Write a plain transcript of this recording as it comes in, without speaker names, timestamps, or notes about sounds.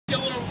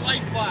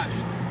light flash?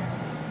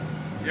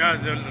 Yeah,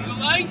 See the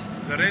light?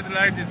 The red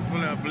light is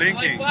blinking.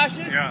 Light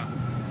flashing? Yeah.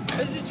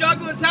 This is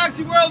Juggling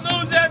Taxi World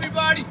News,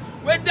 everybody.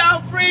 We're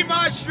down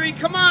Fremont Street.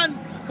 Come on.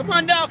 Come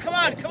on down. Come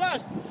on. Come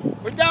on.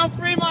 We're down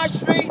Fremont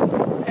Street.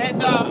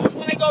 And I'm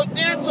going to go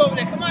dance over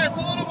there. Come on. It's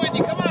a little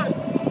windy. Come on.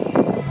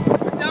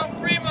 We're down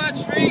Fremont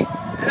Street.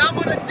 And I'm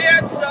going to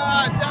dance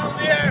down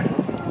there.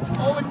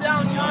 Over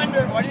down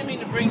yonder. Oh, I didn't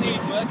mean to bring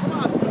these, but come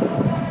on. Come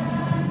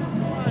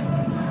on.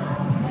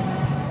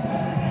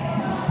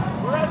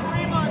 We're at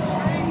Fremont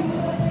Street.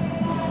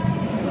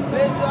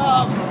 There's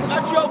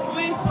Metro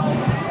Police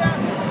over there.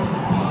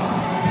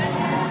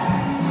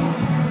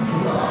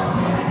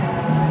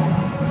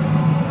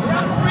 We're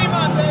at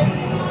Fremont, baby.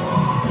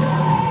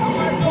 I'm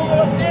going to do a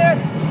little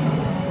dance.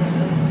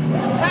 This is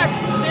the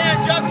taxi stand,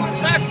 Juggling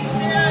Taxi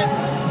stand,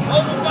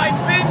 over by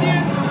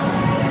Binions.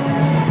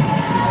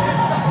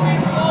 There's some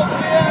people over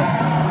there.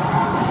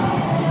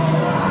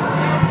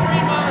 Down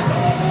Fremont.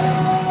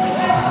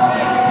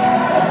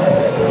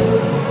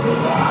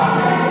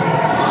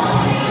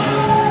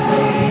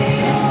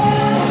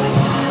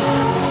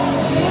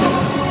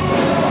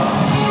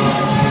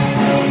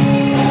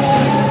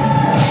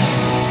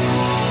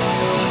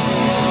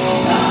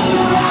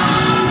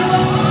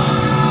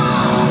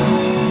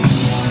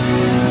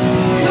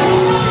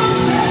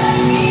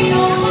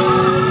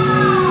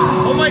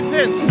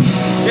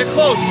 Get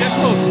close, get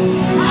close.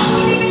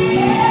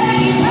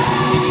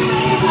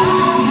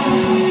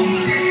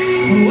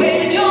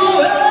 When you're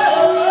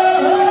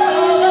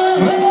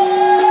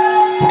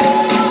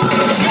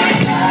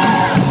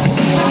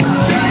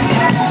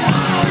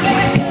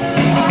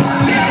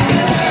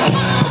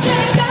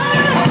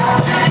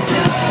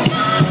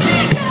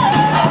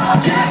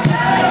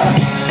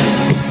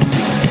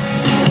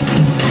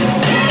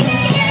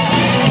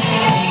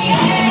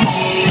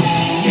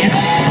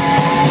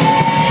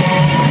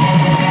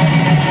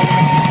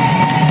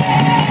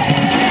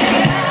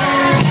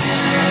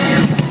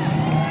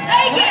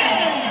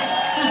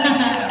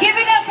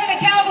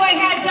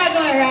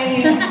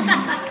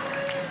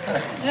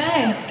That's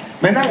right.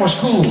 Man, that was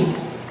cool.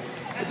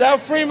 Down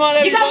Fremont,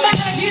 everybody. You guys aren't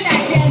gonna do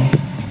that, Jen.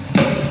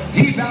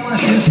 He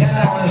balanced his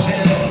head on his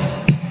head.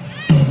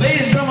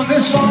 Ladies and gentlemen,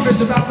 this song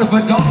is about the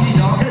Badonky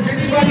Dog. Has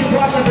anybody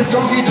brought the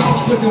Badonky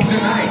Dogs with them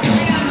tonight?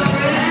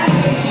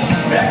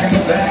 Back in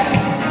the back.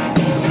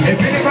 If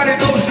anybody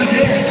knows the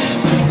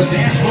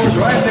dance floor's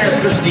right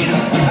there, Christina.